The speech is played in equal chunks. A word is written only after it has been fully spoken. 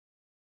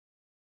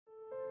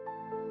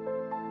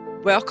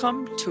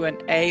Welcome to an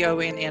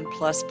AONN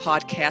Plus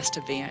podcast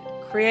event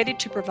created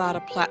to provide a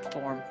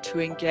platform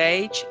to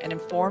engage and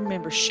inform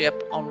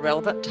membership on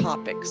relevant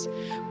topics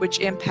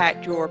which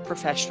impact your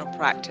professional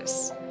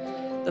practice.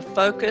 The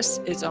focus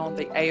is on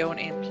the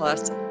AONN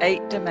Plus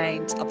 8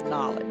 domains of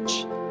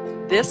knowledge.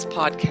 This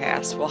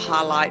podcast will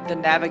highlight the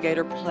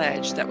Navigator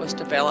Pledge that was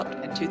developed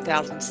in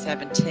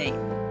 2017.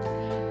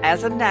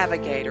 As a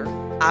navigator,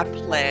 I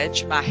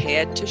pledge my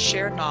head to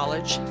share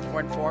knowledge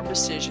for informed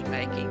decision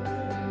making,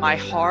 my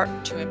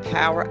heart to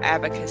empower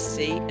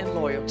advocacy and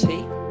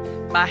loyalty,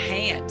 my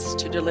hands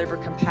to deliver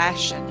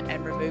compassion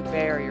and remove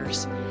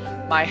barriers,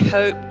 my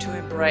hope to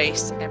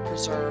embrace and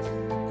preserve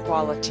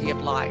quality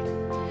of life.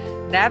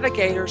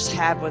 Navigators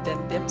have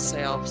within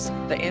themselves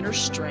the inner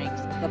strength,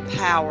 the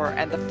power,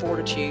 and the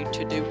fortitude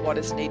to do what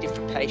is needed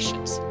for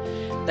patients.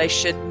 They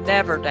should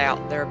never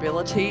doubt their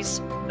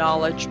abilities,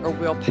 knowledge, or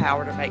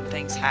willpower to make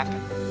things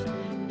happen.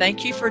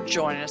 Thank you for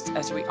joining us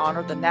as we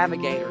honor the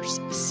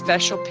navigators,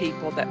 special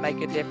people that make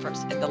a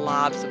difference in the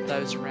lives of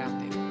those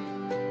around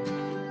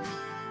them.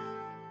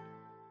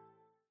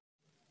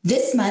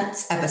 This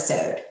month's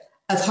episode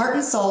of Heart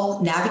and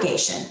Soul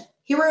Navigation,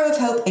 Hero of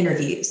Hope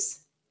Interviews,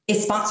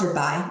 is sponsored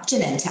by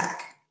Genentech.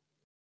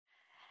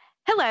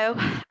 Hello,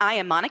 I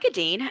am Monica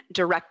Dean,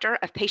 Director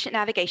of Patient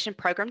Navigation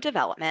Program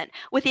Development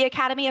with the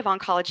Academy of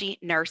Oncology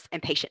Nurse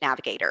and Patient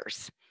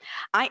Navigators.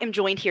 I am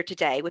joined here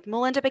today with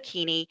Melinda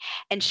Bikini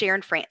and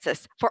Sharon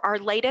Francis for our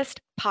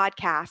latest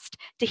podcast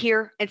to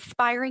hear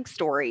inspiring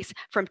stories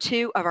from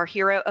two of our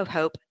Hero of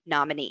Hope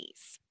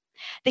nominees.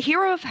 The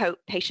Hero of Hope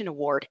Patient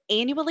Award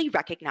annually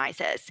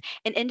recognizes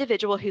an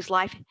individual whose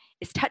life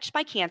is touched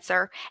by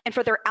cancer and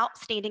for their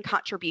outstanding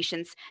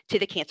contributions to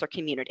the cancer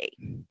community.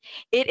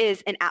 It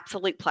is an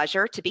absolute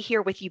pleasure to be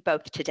here with you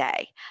both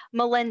today.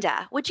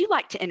 Melinda, would you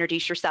like to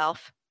introduce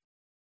yourself?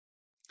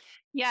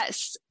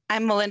 Yes,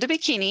 I'm Melinda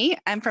Bikini.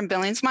 I'm from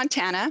Billings,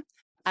 Montana.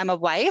 I'm a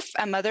wife,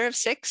 a mother of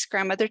 6,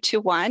 grandmother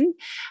to 1.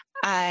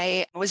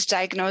 I was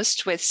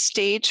diagnosed with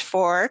stage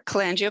 4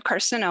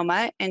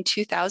 cholangiocarcinoma in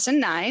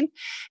 2009,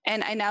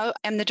 and I now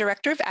am the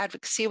Director of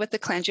Advocacy with the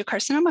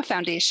Cholangiocarcinoma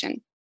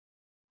Foundation.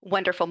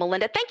 Wonderful,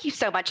 Melinda. Thank you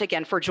so much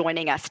again for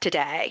joining us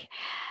today.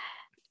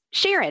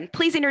 Sharon,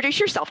 please introduce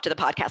yourself to the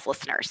podcast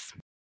listeners.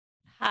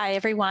 Hi,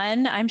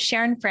 everyone. I'm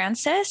Sharon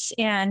Francis,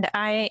 and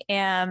I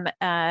am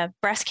a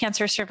breast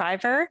cancer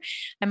survivor.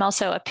 I'm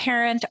also a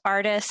parent,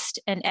 artist,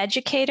 and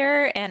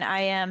educator, and I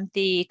am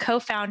the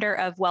co-founder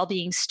of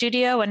Wellbeing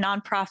Studio, a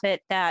nonprofit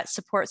that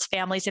supports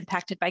families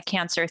impacted by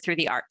cancer through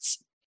the arts.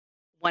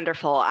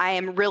 Wonderful. I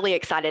am really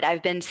excited.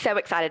 I've been so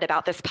excited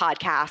about this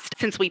podcast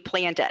since we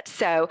planned it.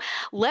 So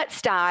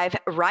let's dive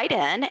right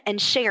in. And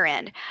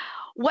Sharon,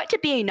 what did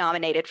being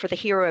nominated for the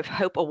Hero of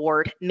Hope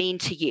Award mean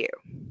to you?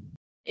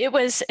 It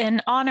was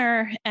an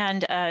honor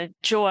and a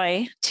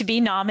joy to be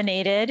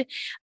nominated.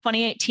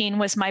 2018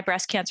 was my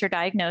breast cancer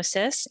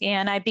diagnosis,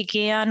 and I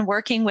began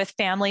working with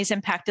families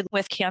impacted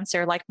with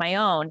cancer like my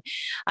own.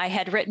 I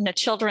had written a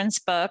children's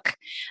book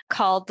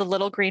called The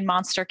Little Green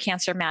Monster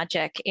Cancer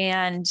Magic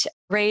and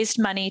raised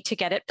money to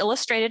get it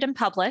illustrated and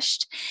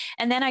published.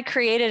 And then I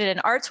created an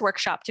arts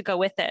workshop to go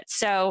with it.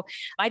 So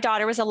my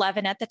daughter was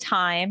 11 at the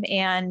time,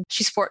 and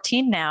she's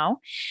 14 now.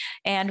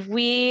 And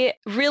we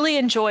really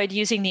enjoyed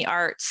using the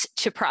arts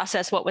to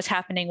process what was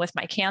happening with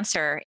my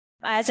cancer.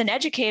 As an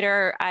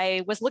educator,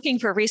 I was looking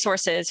for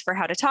resources for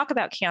how to talk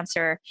about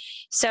cancer.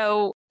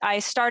 So I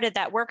started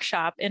that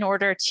workshop in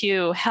order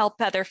to help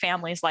other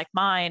families like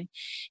mine.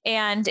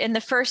 And in the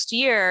first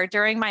year,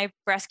 during my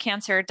breast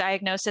cancer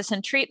diagnosis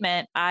and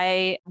treatment,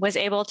 I was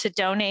able to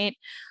donate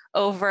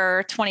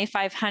over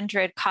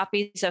 2,500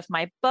 copies of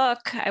my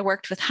book. I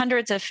worked with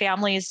hundreds of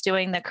families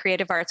doing the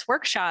creative arts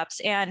workshops,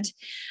 and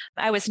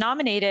I was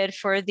nominated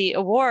for the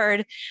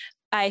award,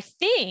 I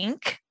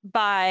think,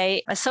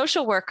 by a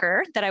social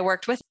worker that I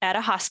worked with at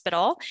a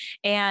hospital.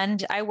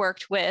 And I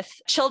worked with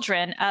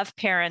children of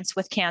parents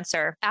with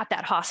cancer at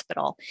that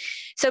hospital.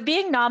 So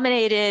being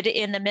nominated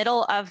in the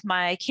middle of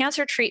my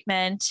cancer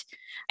treatment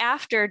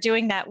after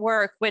doing that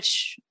work,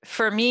 which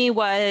for me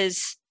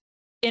was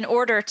in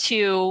order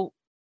to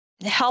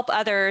help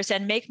others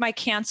and make my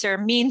cancer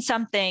mean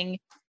something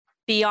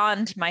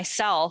beyond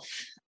myself,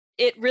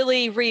 it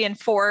really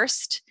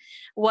reinforced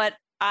what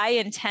I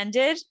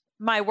intended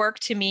my work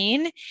to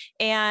mean,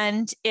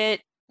 and it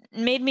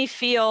made me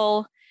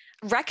feel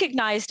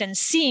recognized and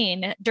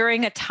seen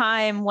during a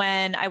time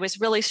when I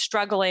was really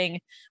struggling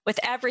with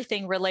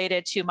everything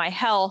related to my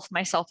health,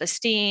 my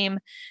self-esteem,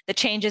 the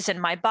changes in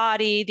my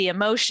body, the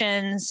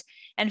emotions,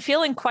 and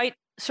feeling quite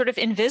sort of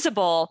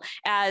invisible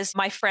as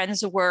my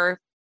friends were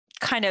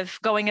kind of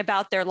going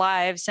about their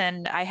lives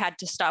and I had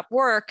to stop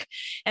work.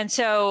 And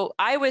so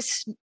I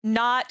was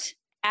not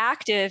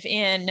active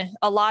in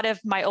a lot of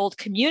my old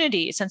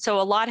communities. And so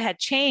a lot had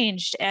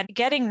changed, and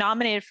getting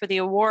nominated for the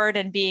award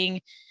and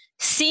being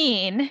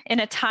seen in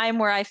a time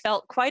where I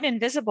felt quite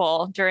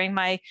invisible during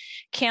my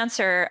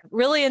cancer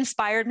really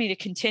inspired me to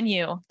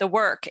continue the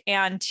work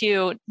and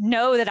to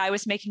know that I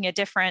was making a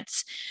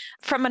difference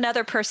from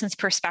another person's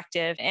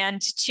perspective,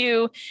 and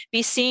to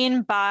be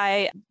seen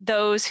by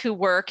those who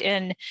work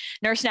in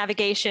nurse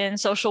navigation,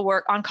 social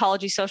work,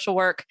 oncology social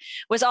work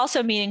was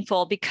also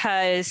meaningful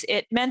because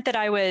it meant that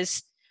I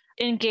was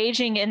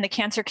engaging in the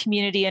cancer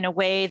community in a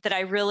way that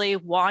I really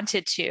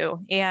wanted to.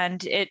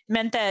 And it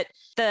meant that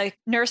the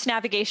nurse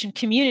navigation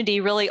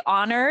community really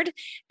honored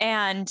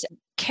and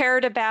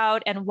cared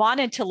about and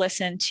wanted to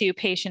listen to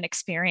patient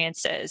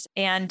experiences.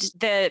 And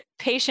the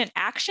patient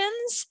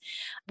actions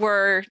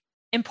were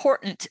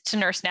important to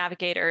nurse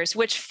navigators,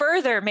 which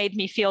further made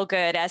me feel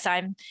good as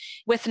I'm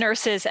with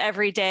nurses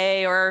every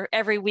day or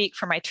every week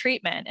for my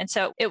treatment. And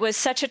so it was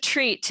such a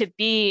treat to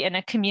be in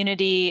a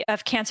community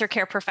of cancer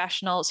care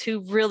professionals who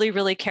really,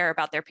 really care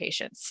about their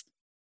patients.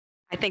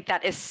 I think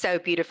that is so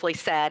beautifully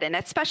said, and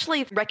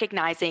especially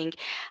recognizing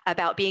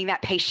about being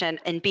that patient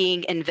and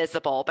being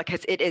invisible,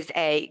 because it is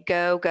a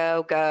go,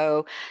 go,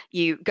 go.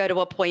 You go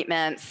to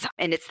appointments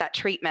and it's that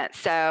treatment.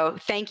 So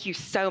thank you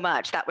so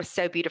much. That was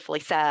so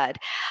beautifully said.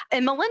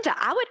 And Melinda,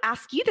 I would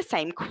ask you the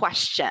same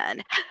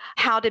question.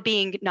 How did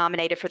being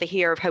nominated for the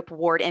Hero of Hope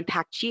Award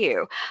impact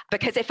you?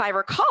 Because if I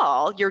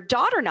recall, your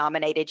daughter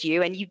nominated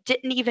you and you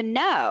didn't even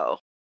know.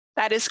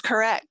 That is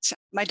correct.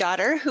 My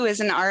daughter, who is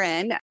an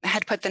RN,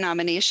 had put the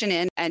nomination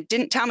in and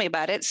didn't tell me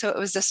about it. So it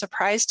was a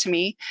surprise to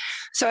me.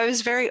 So I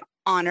was very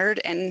honored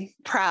and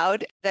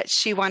proud that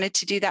she wanted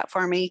to do that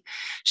for me.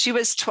 She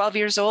was 12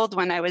 years old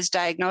when I was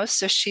diagnosed.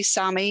 So she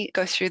saw me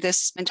go through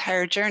this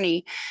entire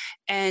journey.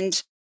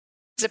 And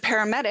as a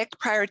paramedic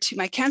prior to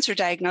my cancer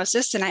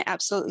diagnosis, and I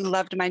absolutely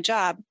loved my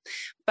job.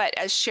 But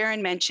as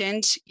Sharon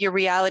mentioned, your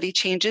reality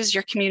changes,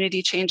 your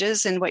community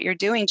changes, and what you're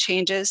doing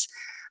changes.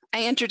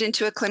 I entered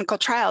into a clinical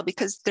trial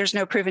because there's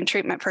no proven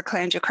treatment for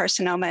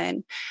cholangiocarcinoma,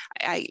 and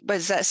I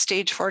was a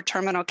stage 4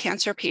 terminal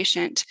cancer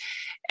patient.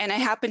 And I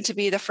happened to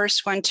be the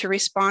first one to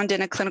respond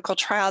in a clinical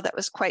trial that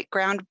was quite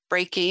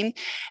groundbreaking.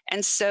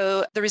 And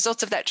so the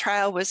results of that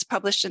trial was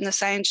published in the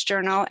Science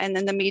Journal, and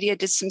then the media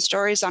did some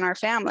stories on our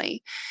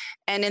family.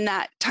 And in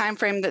that time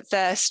frame that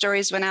the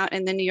stories went out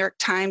in the New York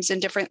Times and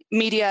different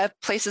media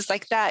places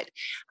like that,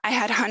 I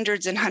had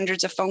hundreds and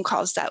hundreds of phone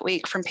calls that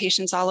week from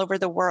patients all over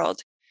the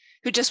world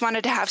who just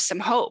wanted to have some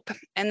hope.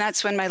 And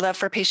that's when my love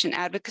for patient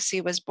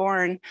advocacy was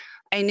born.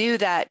 I knew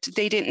that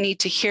they didn't need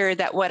to hear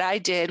that what I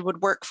did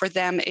would work for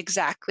them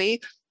exactly.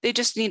 They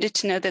just needed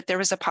to know that there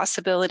was a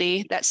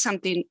possibility that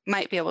something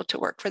might be able to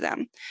work for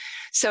them.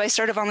 So I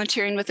started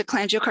volunteering with the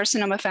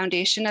Cholangiocarcinoma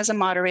Foundation as a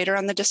moderator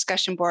on the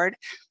discussion board.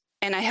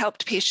 And I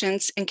helped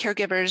patients and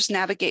caregivers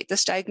navigate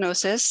this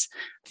diagnosis,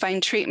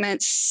 find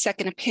treatments,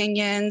 second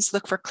opinions,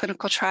 look for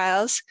clinical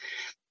trials.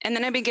 And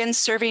then I began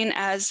serving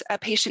as a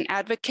patient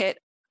advocate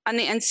on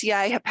the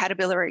NCI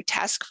Hepatobiliary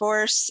Task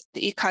Force,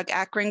 the ECOG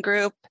Akron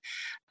Group.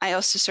 I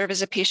also serve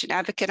as a patient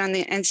advocate on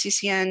the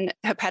NCCN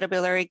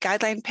Hepatobiliary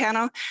Guideline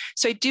Panel.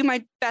 So I do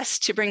my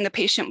best to bring the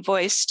patient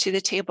voice to the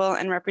table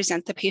and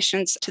represent the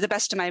patients to the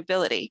best of my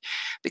ability,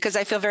 because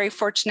I feel very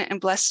fortunate and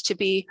blessed to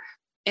be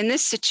in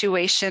this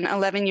situation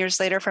 11 years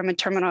later from a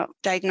terminal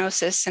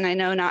diagnosis, and I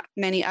know not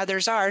many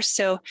others are.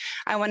 So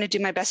I want to do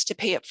my best to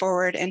pay it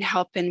forward and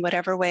help in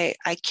whatever way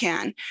I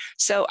can.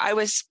 So I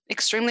was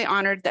extremely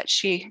honored that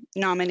she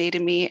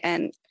nominated me,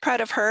 and proud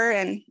of her,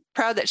 and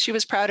proud that she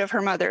was proud of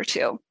her mother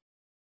too.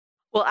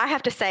 Well, I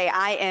have to say,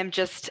 I am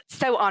just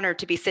so honored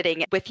to be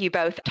sitting with you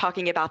both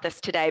talking about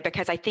this today,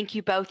 because I think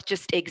you both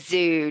just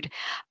exude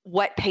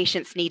what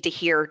patients need to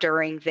hear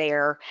during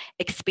their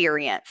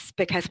experience,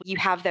 because you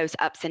have those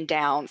ups and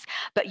downs,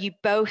 but you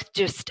both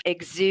just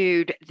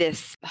exude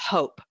this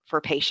hope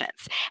for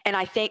patients. And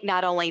I think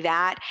not only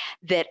that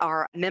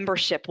our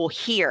membership will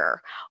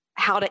hear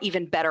how to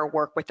even better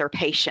work with their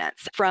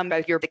patients from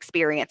both your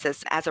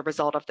experiences as a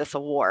result of this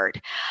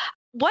award.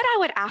 What I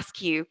would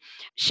ask you,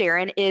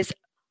 Sharon, is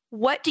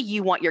what do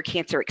you want your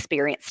cancer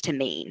experience to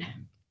mean?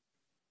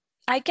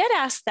 I get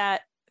asked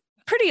that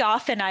pretty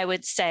often, I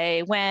would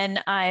say,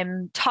 when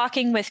I'm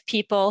talking with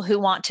people who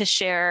want to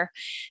share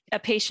a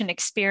patient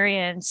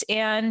experience.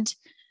 And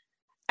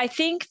I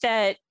think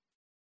that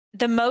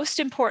the most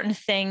important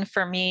thing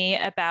for me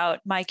about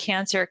my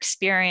cancer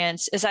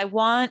experience is I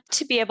want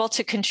to be able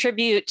to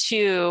contribute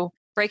to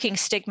breaking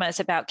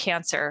stigmas about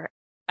cancer.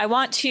 I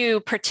want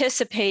to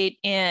participate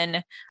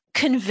in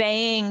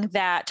conveying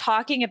that,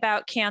 talking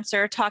about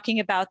cancer, talking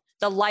about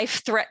the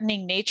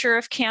life-threatening nature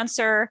of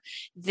cancer,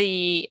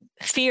 the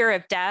fear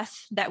of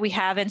death that we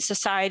have in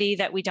society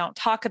that we don't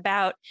talk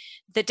about,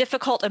 the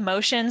difficult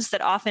emotions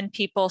that often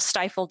people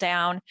stifle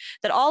down,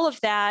 that all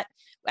of that,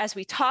 as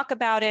we talk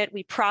about it,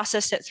 we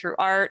process it through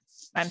art.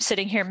 I'm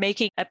sitting here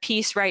making a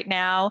piece right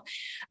now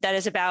that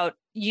is about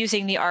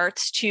using the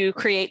arts to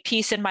create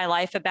peace in my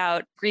life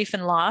about grief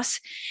and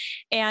loss.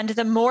 And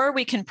the more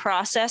we can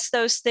process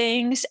those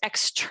things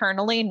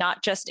externally,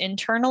 not just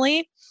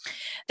internally,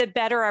 the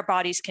better our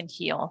bodies can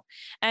heal.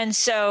 And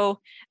so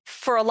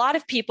for a lot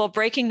of people,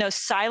 breaking those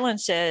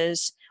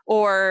silences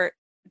or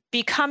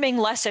becoming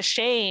less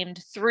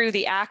ashamed through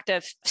the act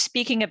of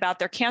speaking about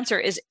their cancer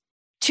is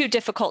too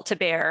difficult to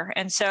bear.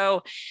 And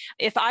so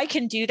if I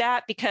can do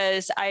that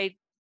because I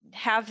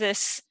have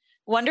this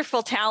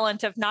wonderful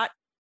talent of not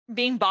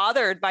being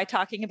bothered by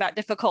talking about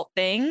difficult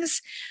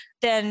things,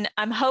 then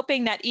I'm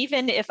hoping that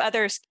even if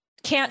others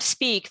can't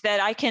speak,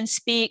 that I can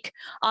speak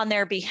on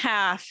their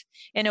behalf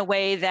in a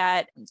way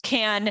that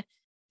can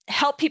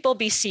help people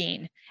be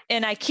seen.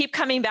 And I keep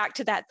coming back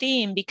to that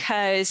theme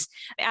because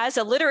as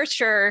a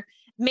literature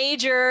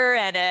major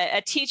and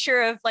a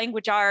teacher of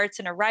language arts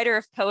and a writer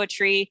of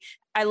poetry,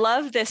 I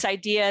love this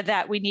idea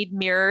that we need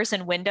mirrors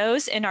and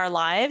windows in our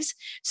lives.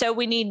 So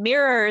we need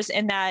mirrors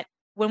in that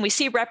when we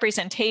see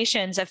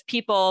representations of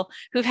people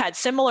who've had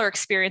similar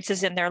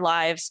experiences in their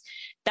lives,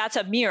 that's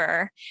a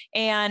mirror.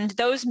 And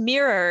those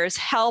mirrors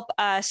help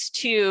us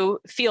to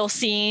feel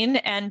seen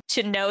and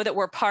to know that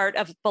we're part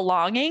of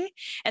belonging.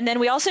 And then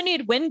we also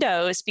need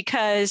windows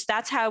because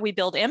that's how we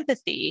build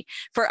empathy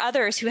for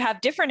others who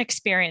have different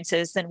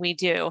experiences than we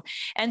do.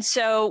 And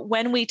so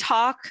when we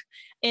talk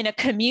in a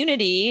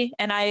community,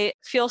 and I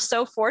feel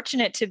so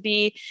fortunate to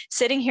be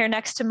sitting here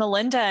next to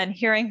Melinda and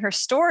hearing her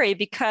story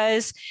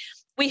because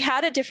we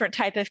had a different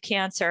type of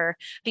cancer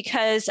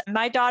because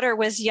my daughter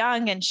was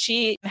young and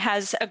she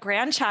has a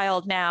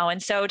grandchild now.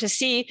 And so to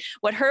see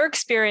what her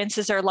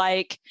experiences are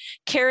like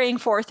carrying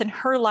forth in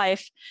her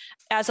life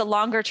as a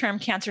longer term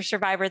cancer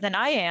survivor than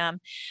I am,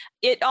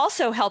 it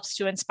also helps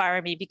to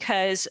inspire me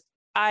because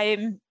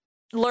I'm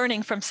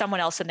learning from someone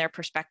else in their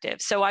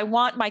perspective. So I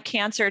want my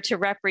cancer to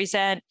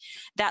represent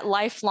that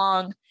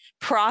lifelong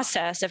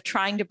process of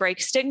trying to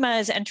break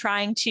stigmas and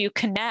trying to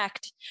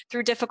connect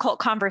through difficult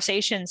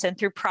conversations and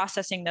through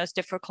processing those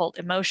difficult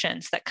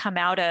emotions that come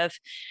out of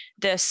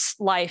this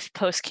life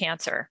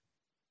post-cancer.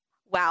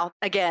 Wow.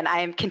 Again, I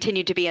am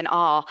continued to be in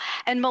awe.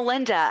 And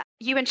Melinda,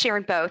 you and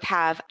Sharon both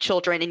have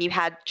children and you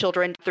had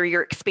children through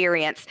your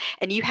experience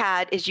and you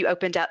had, as you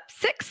opened up,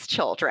 6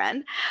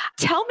 children.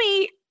 Tell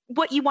me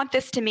what you want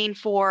this to mean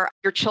for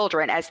your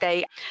children as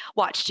they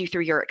watched you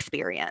through your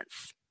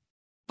experience.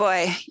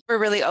 Boy, we're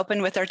really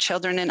open with our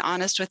children and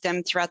honest with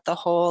them throughout the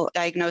whole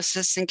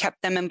diagnosis and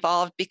kept them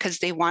involved because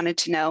they wanted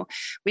to know.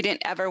 We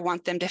didn't ever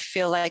want them to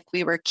feel like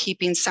we were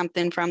keeping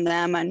something from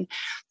them.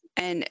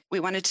 And we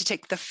wanted to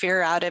take the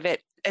fear out of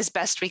it as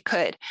best we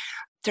could.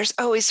 There's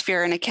always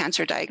fear in a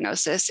cancer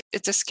diagnosis.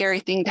 It's a scary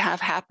thing to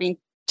have happen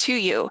to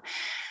you.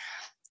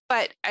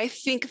 But I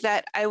think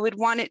that I would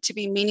want it to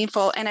be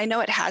meaningful. And I know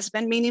it has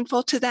been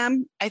meaningful to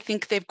them. I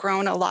think they've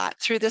grown a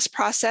lot through this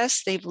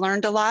process. They've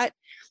learned a lot.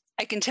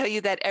 I can tell you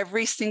that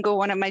every single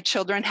one of my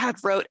children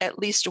have wrote at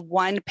least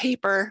one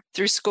paper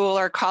through school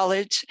or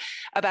college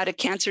about a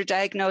cancer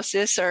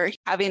diagnosis or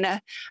having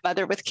a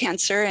mother with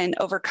cancer and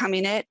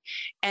overcoming it.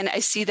 And I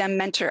see them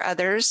mentor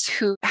others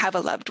who have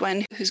a loved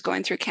one who's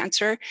going through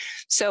cancer.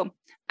 So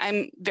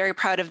I'm very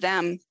proud of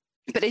them.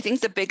 But I think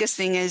the biggest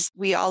thing is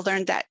we all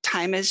learned that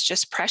time is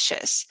just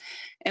precious.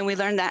 And we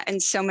learned that in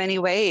so many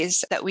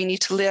ways that we need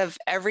to live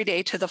every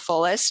day to the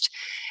fullest.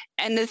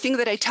 And the thing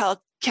that I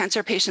tell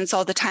cancer patients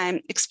all the time,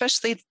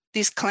 especially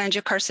these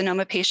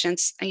cholangiocarcinoma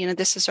patients,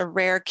 this is a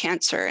rare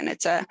cancer and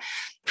it's a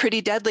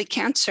pretty deadly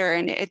cancer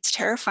and it's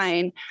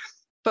terrifying.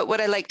 But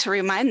what I like to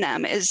remind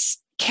them is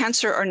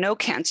cancer or no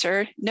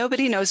cancer,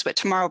 nobody knows what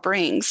tomorrow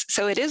brings.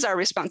 So it is our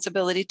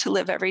responsibility to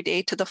live every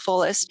day to the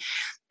fullest.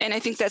 And I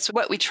think that's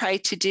what we try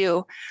to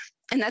do.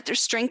 And that there's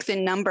strength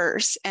in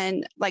numbers.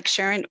 And like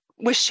Sharon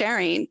was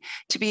sharing,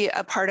 to be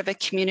a part of a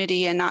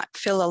community and not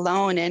feel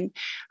alone. And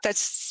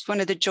that's one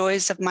of the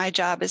joys of my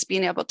job, is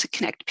being able to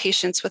connect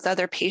patients with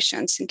other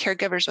patients and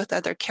caregivers with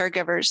other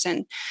caregivers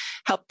and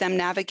help them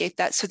navigate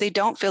that so they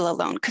don't feel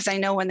alone. Because I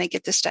know when they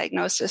get this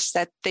diagnosis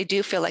that they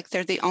do feel like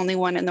they're the only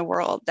one in the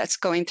world that's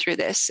going through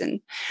this. And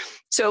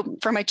so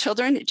for my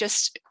children,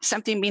 just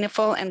something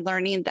meaningful and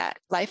learning that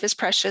life is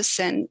precious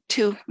and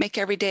to make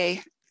every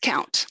day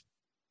count.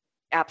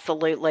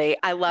 Absolutely.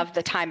 I love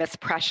the time is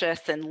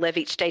precious and live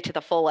each day to the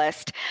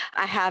fullest.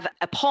 I have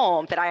a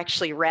poem that I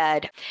actually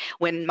read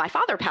when my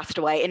father passed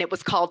away, and it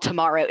was called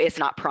Tomorrow is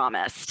Not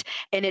Promised.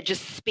 And it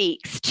just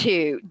speaks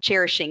to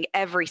cherishing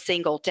every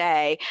single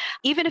day,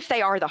 even if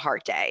they are the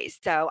hard days.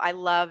 So I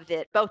love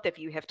that both of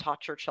you have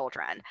taught your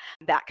children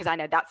that, because I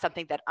know that's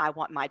something that I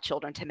want my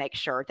children to make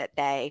sure that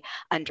they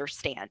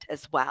understand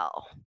as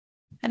well.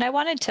 And I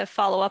wanted to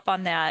follow up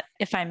on that,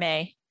 if I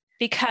may,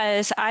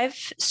 because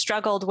I've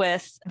struggled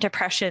with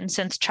depression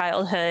since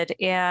childhood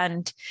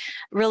and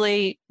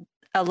really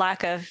a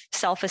lack of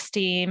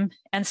self-esteem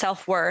and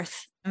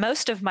self-worth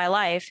most of my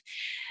life.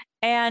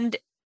 And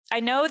I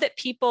know that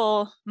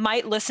people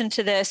might listen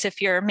to this if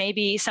you're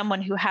maybe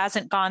someone who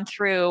hasn't gone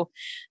through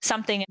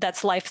something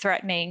that's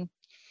life-threatening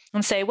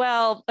and say,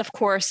 well, of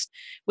course,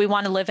 we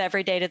want to live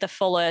every day to the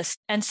fullest.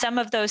 And some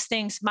of those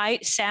things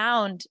might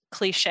sound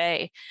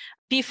cliche.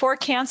 Before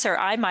cancer,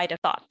 I might have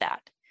thought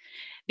that,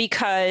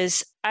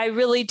 because I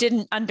really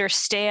didn't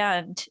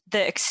understand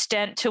the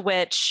extent to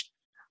which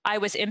I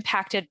was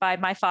impacted by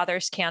my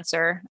father's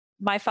cancer.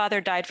 My father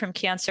died from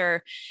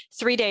cancer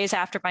 3 days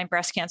after my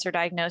breast cancer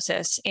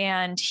diagnosis,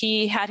 and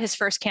he had his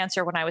first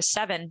cancer when I was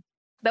 7,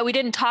 but we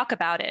didn't talk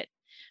about it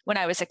when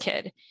I was a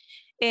kid.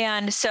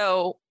 And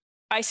so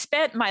I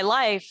spent my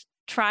life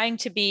trying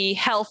to be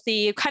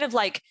healthy, kind of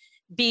like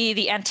be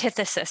the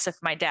antithesis of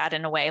my dad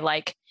in a way.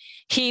 Like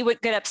he would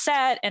get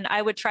upset and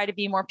I would try to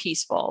be more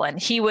peaceful, and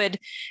he would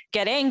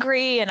get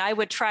angry and I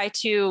would try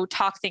to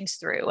talk things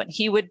through, and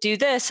he would do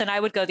this and I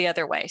would go the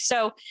other way.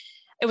 So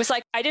it was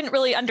like I didn't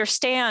really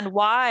understand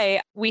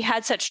why we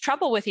had such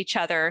trouble with each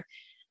other.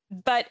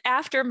 But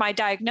after my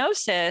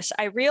diagnosis,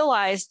 I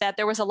realized that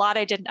there was a lot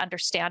I didn't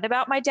understand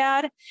about my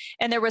dad.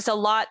 And there was a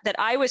lot that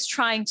I was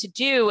trying to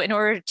do in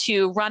order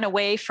to run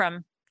away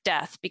from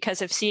death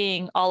because of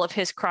seeing all of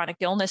his chronic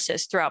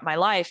illnesses throughout my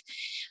life.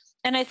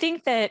 And I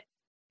think that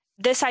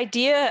this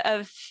idea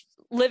of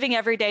living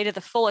every day to the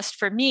fullest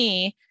for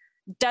me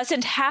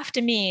doesn't have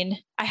to mean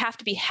I have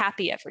to be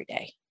happy every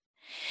day.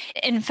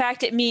 In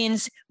fact, it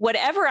means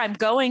whatever I'm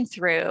going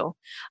through,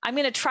 I'm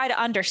going to try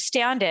to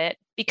understand it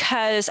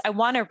because I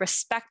want to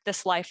respect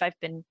this life I've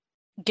been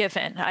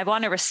given. I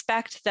want to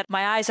respect that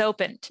my eyes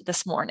opened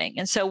this morning.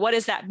 And so what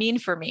does that mean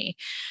for me?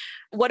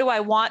 What do I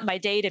want my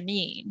day to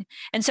mean?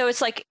 And so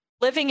it's like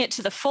living it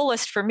to the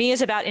fullest for me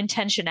is about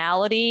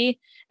intentionality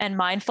and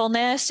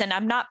mindfulness. And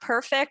I'm not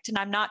perfect and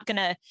I'm not going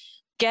to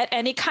get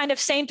any kind of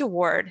saint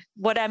award.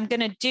 What I'm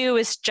going to do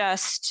is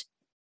just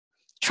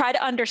try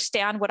to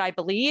understand what I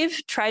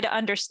believe, try to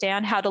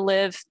understand how to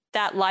live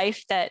that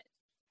life that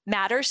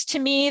matters to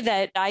me,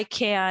 that I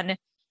can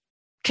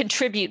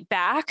contribute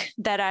back,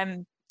 that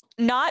I'm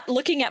not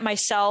looking at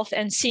myself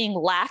and seeing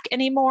lack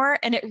anymore.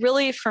 And it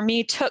really, for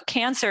me, took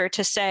cancer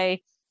to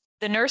say,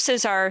 the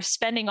nurses are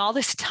spending all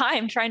this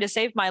time trying to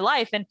save my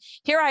life. And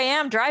here I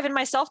am driving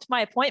myself to my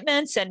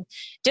appointments and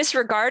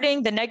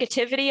disregarding the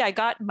negativity I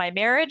got in my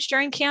marriage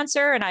during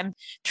cancer. And I'm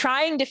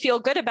trying to feel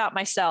good about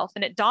myself.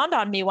 And it dawned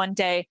on me one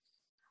day,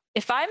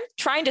 if I'm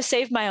trying to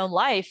save my own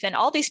life and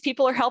all these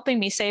people are helping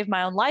me save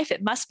my own life,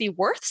 it must be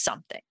worth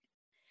something.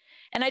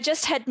 And I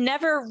just had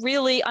never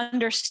really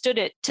understood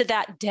it to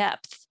that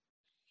depth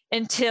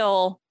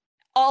until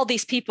all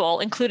these people,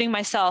 including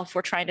myself,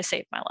 were trying to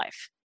save my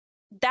life.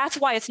 That's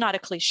why it's not a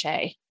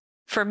cliche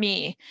for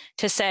me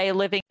to say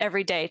living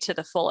every day to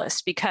the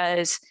fullest,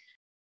 because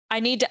I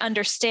need to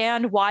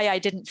understand why I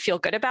didn't feel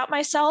good about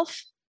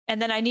myself.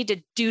 And then I need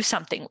to do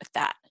something with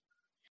that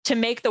to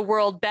make the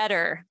world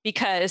better,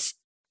 because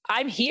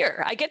I'm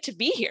here. I get to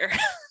be here.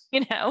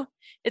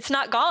 It's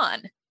not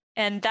gone.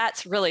 And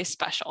that's really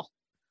special.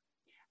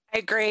 I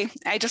agree.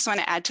 I just want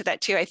to add to that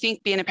too. I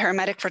think being a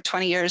paramedic for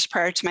 20 years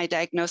prior to my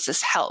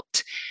diagnosis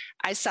helped.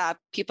 I saw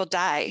people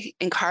die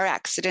in car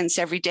accidents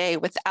every day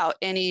without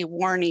any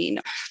warning.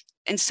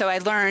 And so I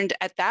learned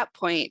at that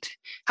point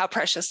how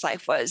precious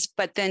life was.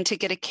 But then to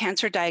get a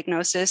cancer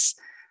diagnosis,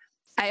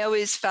 I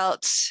always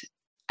felt,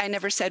 I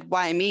never said,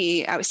 why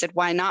me? I always said,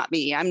 why not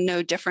me? I'm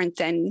no different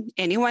than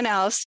anyone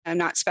else. I'm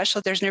not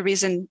special. There's no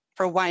reason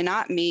for why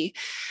not me.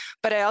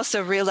 But I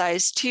also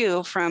realized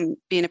too, from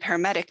being a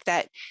paramedic,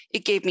 that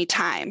it gave me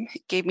time.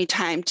 It gave me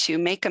time to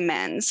make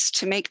amends,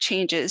 to make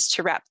changes,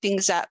 to wrap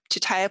things up, to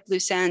tie up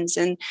loose ends.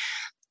 And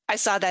I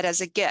saw that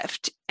as a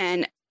gift.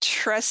 And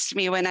trust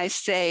me when I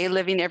say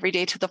living every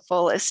day to the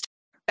fullest,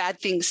 bad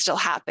things still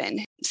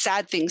happen.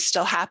 Sad things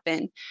still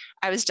happen.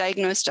 I was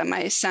diagnosed on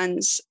my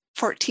son's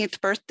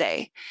 14th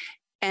birthday.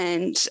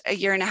 And a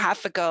year and a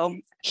half ago,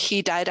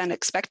 he died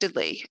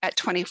unexpectedly at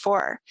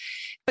 24.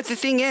 But the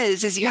thing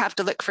is you have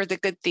to look for the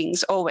good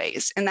things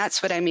always. And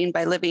that's what I mean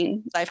by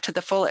living life to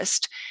the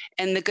fullest.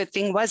 And the good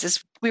thing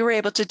is we were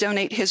able to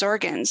donate his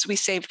organs. We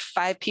saved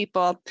 5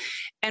 people,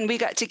 and we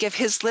got to give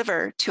his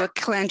liver to a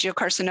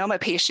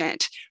cholangiocarcinoma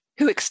patient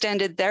who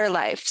extended their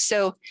life.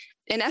 So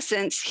in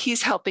essence,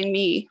 he's helping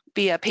me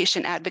be a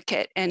patient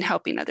advocate and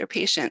helping other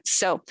patients.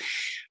 So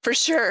for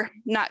sure,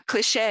 not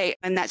cliche.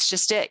 And that's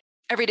just it.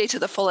 Every day to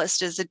the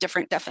fullest is a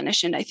different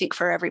definition, I think,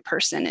 for every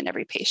person and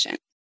every patient.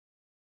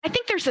 I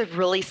think there's a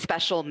really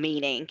special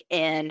meaning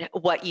in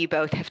what you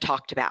both have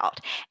talked about.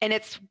 And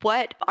it's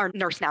what our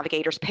nurse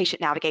navigators, patient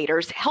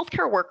navigators,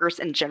 healthcare workers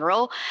in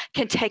general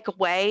can take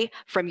away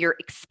from your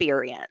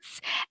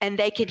experience. And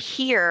they can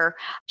hear,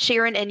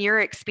 Sharon, in your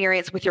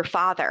experience with your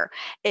father,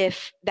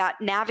 if that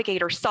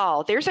navigator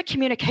saw there's a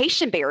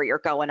communication barrier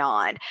going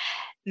on,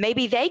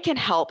 maybe they can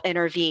help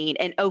intervene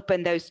and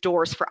open those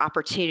doors for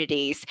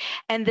opportunities.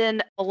 And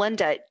then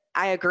Melinda,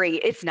 I agree,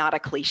 it's not a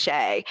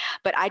cliche,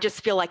 but I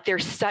just feel like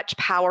there's such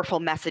powerful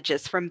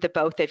messages from the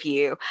both of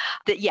you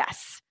that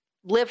yes,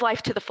 live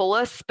life to the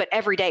fullest, but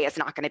every day is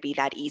not going to be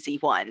that easy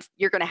one.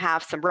 You're going to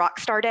have some rock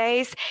star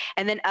days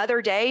and then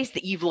other days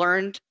that you've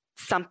learned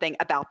something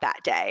about that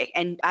day.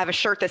 And I have a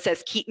shirt that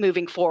says, keep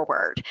moving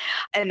forward.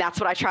 And that's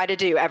what I try to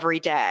do every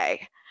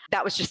day.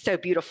 That was just so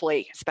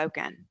beautifully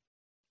spoken.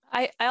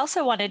 I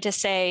also wanted to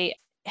say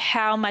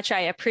how much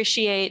I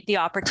appreciate the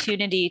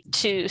opportunity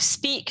to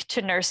speak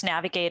to nurse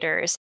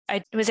navigators.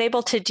 I was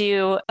able to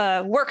do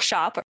a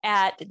workshop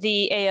at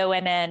the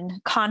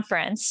AONN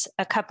conference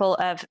a couple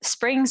of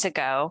springs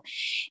ago.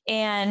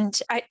 And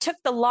it took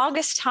the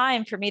longest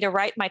time for me to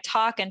write my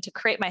talk and to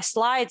create my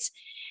slides.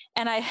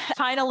 And I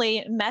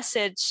finally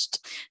messaged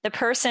the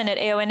person at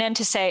AONN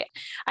to say,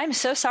 I'm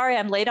so sorry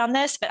I'm late on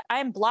this, but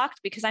I'm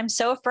blocked because I'm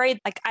so afraid.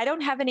 Like, I don't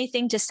have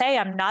anything to say.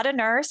 I'm not a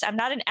nurse. I'm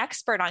not an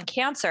expert on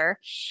cancer.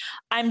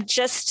 I'm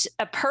just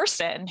a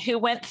person who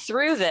went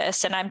through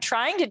this, and I'm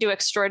trying to do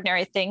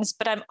extraordinary things,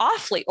 but I'm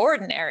awfully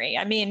ordinary.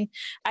 I mean,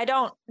 I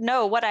don't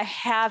know what I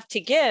have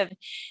to give.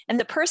 And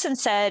the person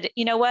said,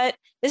 you know what?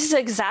 This is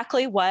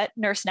exactly what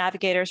nurse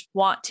navigators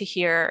want to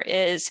hear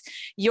is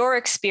your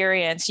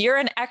experience. You're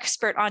an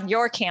expert on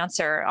your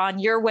cancer, on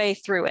your way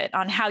through it,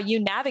 on how you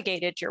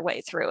navigated your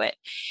way through it.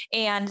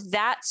 And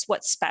that's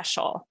what's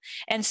special.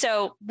 And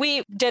so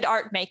we did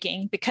art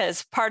making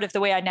because part of the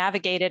way I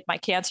navigated my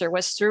cancer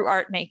was through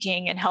art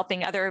making and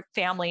helping other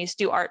families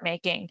do art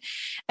making.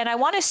 And I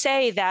want to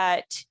say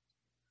that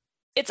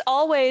it's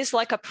always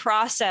like a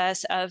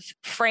process of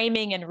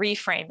framing and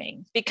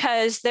reframing,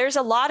 because there's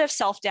a lot of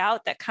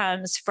self-doubt that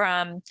comes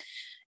from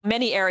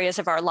many areas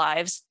of our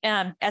lives.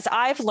 As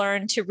I've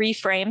learned to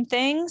reframe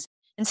things,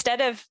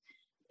 instead of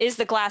is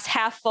the glass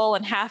half full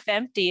and half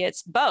empty,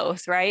 it's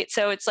both, right?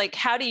 So it's like,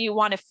 how do you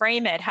want to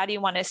frame it? How do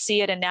you want to see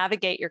it and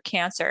navigate your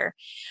cancer?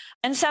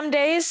 And some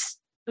days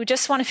we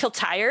just want to feel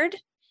tired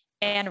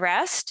and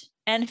rest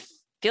and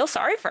feel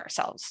sorry for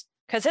ourselves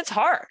because it's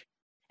hard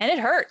and it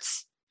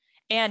hurts.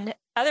 And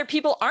other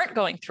people aren't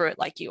going through it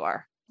like you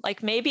are.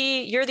 Like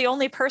maybe you're the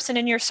only person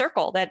in your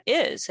circle that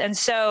is. And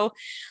so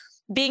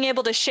being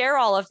able to share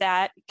all of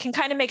that can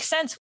kind of make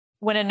sense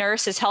when a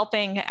nurse is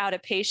helping out a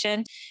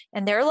patient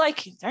and they're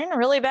in a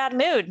really bad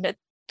mood. It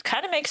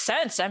kind of makes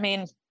sense. I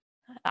mean,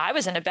 I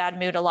was in a bad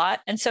mood a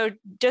lot. And so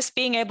just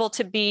being able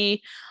to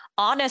be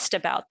honest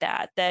about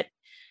that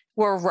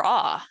we're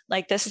raw,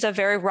 like this is a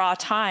very raw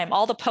time.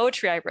 All the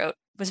poetry I wrote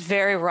was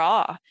very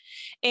raw.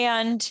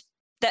 And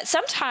that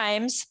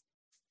sometimes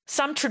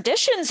some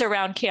traditions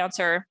around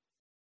cancer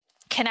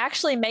can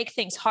actually make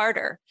things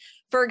harder.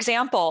 For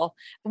example,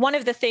 one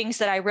of the things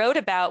that I wrote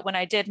about when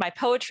I did my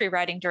poetry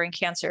writing during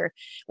cancer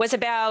was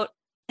about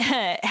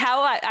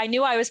how I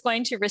knew I was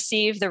going to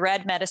receive the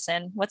red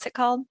medicine. What's it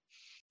called?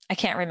 I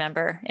can't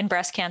remember. In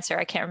breast cancer,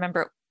 I can't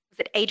remember.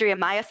 Is it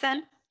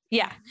adriamycin?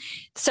 Yeah.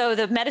 So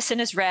the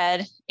medicine is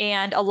red,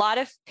 and a lot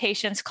of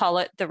patients call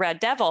it the red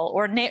devil,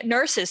 or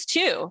nurses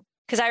too.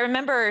 Because I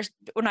remember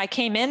when I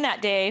came in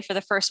that day for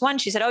the first one,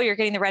 she said, oh, you're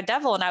getting the red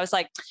devil. And I was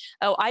like,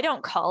 oh, I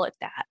don't call it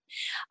that.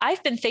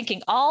 I've been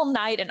thinking all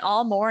night and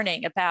all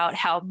morning about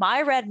how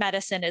my red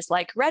medicine is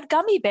like red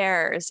gummy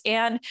bears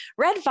and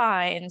red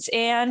vines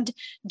and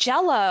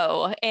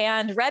Jell-O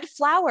and red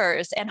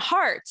flowers and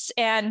hearts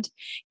and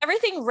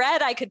everything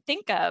red I could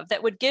think of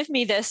that would give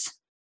me this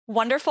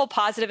wonderful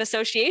positive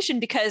association,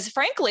 because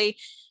frankly,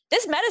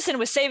 this medicine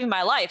was saving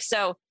my life.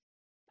 So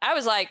I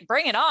was like,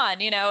 bring it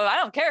on. I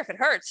don't care if it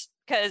hurts,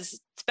 because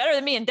it's better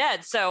than being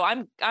dead. So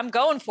I'm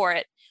going for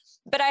it.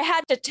 But I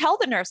had to tell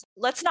the nurse,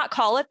 let's not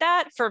call it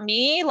that. For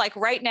me, like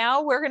right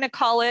now, we're going to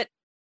call it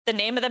the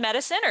name of the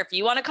medicine, or if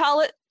you want to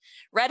call it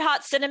red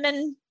hot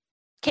cinnamon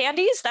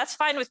candies, that's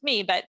fine with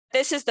me. But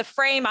this is the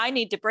frame I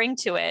need to bring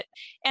to it.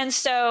 And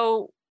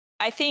so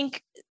I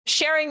think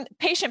sharing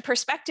patient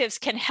perspectives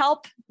can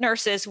help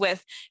nurses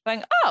with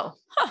going, oh,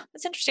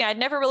 that's interesting. I'd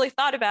never really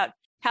thought about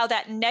how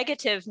that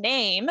negative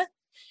name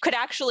could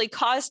actually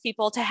cause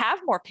people to have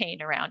more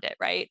pain around it,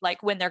 right?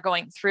 Like when they're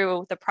going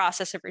through the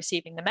process of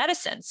receiving the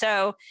medicine.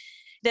 So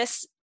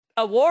this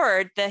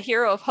award, the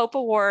Hero of Hope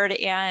Award,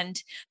 and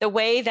the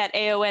way that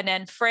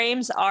AONN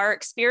frames our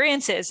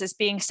experiences as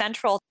being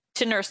central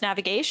to nurse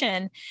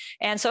navigation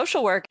and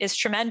social work is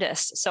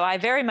tremendous. So I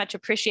very much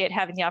appreciate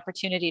having the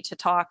opportunity to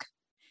talk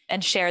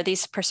and share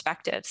these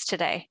perspectives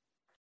today.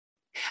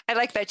 I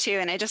like that too.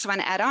 And I just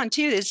want to add on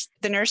too, is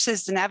the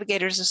nurses, the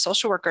navigators, the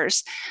social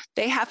workers,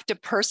 they have to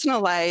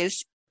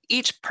personalize.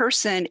 Each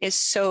person is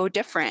so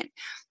different.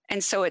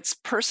 And so it's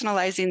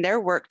personalizing their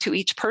work to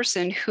each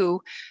person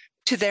to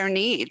their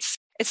needs.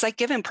 It's like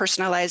giving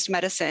personalized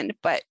medicine,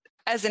 but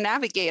as a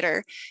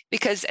navigator,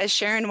 because as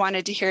Sharon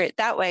wanted to hear it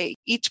that way,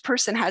 each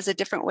person has a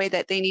different way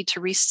that they need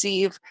to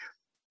receive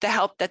the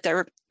help that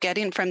they're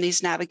getting from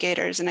these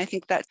navigators. And I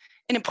think that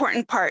an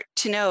important part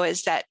to know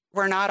is that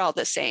we're not all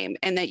the same,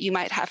 and that you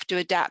might have to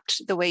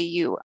adapt the way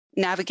you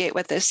navigate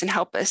with us and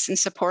help us and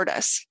support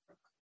us.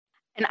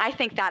 And I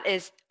think that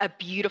is a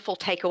beautiful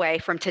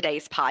takeaway from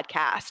today's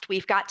podcast.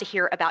 We've got to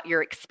hear about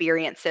your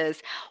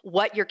experiences,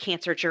 what your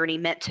cancer journey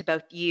meant to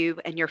both you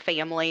and your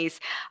families.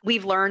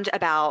 We've learned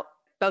about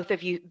both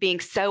of you being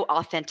so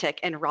authentic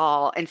and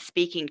raw and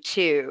speaking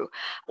to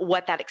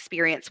what that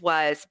experience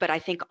was. But I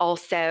think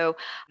also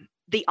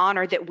the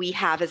honor that we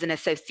have as an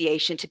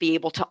association to be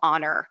able to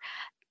honor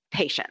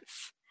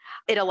patients.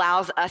 It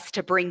allows us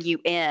to bring you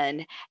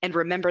in and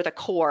remember the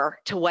core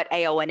to what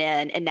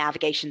AONN and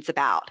navigation's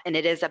about. And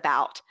it is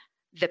about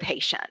the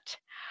patient.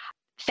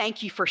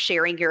 Thank you for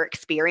sharing your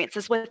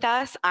experiences with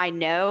us. I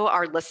know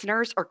our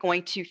listeners are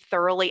going to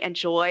thoroughly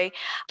enjoy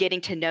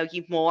getting to know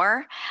you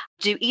more.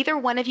 Do either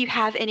one of you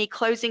have any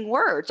closing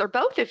words, or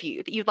both of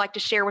you, that you'd like to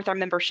share with our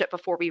membership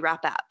before we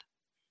wrap up?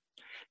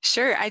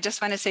 Sure. I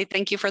just want to say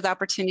thank you for the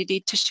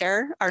opportunity to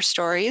share our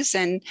stories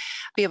and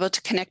be able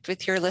to connect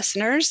with your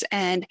listeners.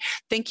 And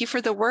thank you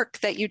for the work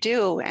that you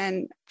do.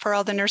 And for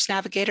all the nurse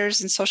navigators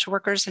and social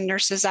workers and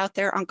nurses out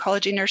there,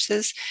 oncology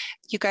nurses,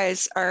 you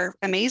guys are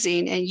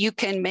amazing and you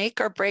can make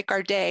or break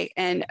our day.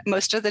 And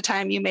most of the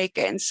time you make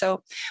it. And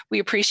so we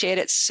appreciate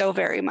it so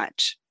very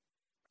much.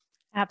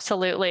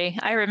 Absolutely.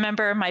 I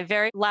remember my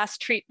very last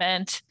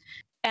treatment.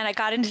 And I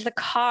got into the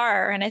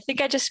car and I think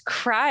I just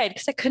cried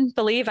because I couldn't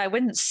believe I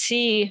wouldn't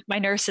see my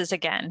nurses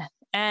again.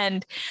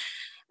 And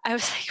I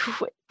was like,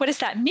 what does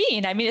that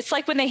mean? I mean, it's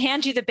like when they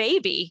hand you the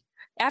baby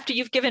after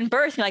you've given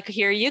birth, you're like,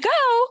 here you go.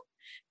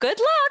 Good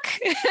luck.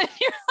 And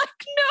you're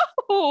like,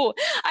 no,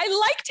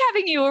 I liked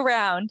having you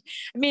around.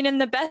 I mean, in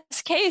the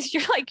best case,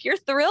 you're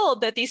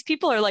thrilled that these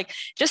people are like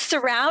just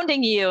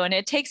surrounding you, and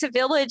it takes a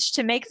village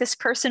to make this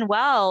person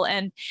well.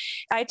 And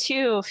I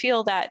too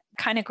feel that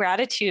kind of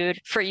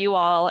gratitude for you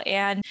all.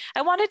 And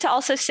I wanted to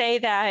also say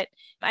that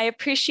I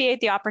appreciate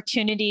the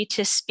opportunity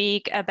to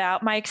speak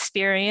about my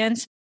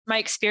experience. My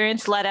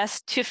experience led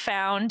us to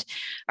found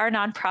our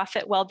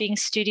nonprofit Wellbeing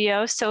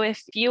Studio. So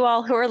if you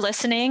all who are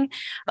listening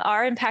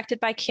are impacted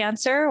by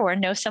cancer or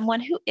know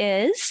someone who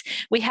is,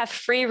 we have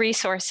free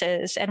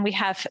resources and we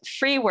have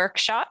free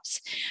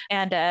workshops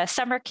and a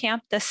summer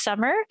camp this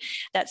summer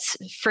that's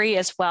free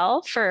as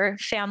well for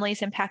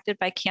families impacted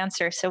by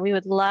cancer. So we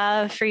would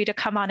love for you to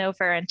come on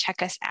over and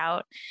check us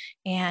out.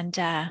 And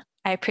I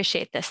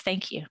appreciate this.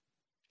 Thank you.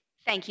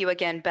 Thank you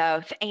again,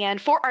 both.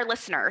 And for our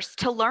listeners,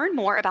 to learn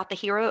more about the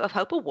Hero of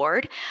Hope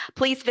Award,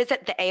 please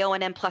visit the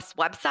AONN Plus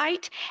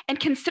website and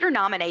consider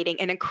nominating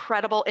an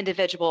incredible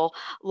individual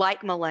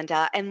like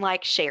Melinda and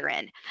like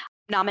Sharon.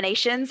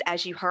 Nominations,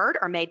 as you heard,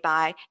 are made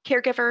by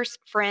caregivers,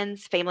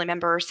 friends, family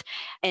members,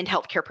 and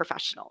healthcare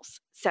professionals.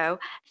 So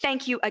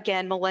thank you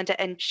again, Melinda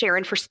and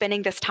Sharon, for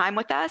spending this time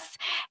with us.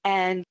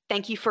 And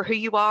thank you for who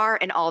you are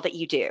and all that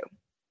you do.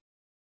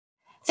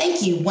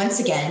 Thank you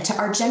once again to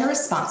our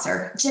generous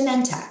sponsor,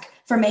 Genentech,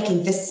 for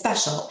making this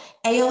special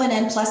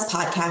AONN Plus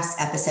podcast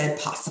episode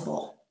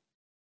possible.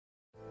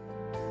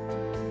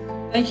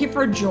 Thank you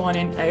for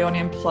joining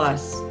AONN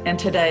Plus and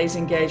today's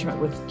engagement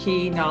with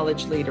key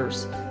knowledge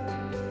leaders.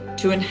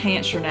 To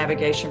enhance your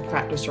navigation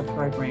practice or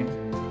program,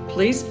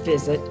 please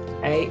visit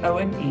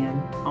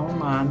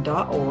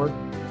aonnonline.org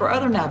for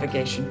other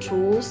navigation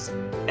tools,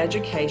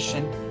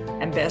 education,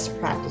 and best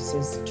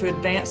practices to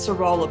advance the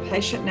role of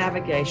patient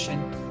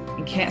navigation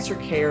in cancer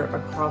care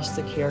across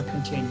the care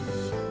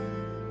continuum.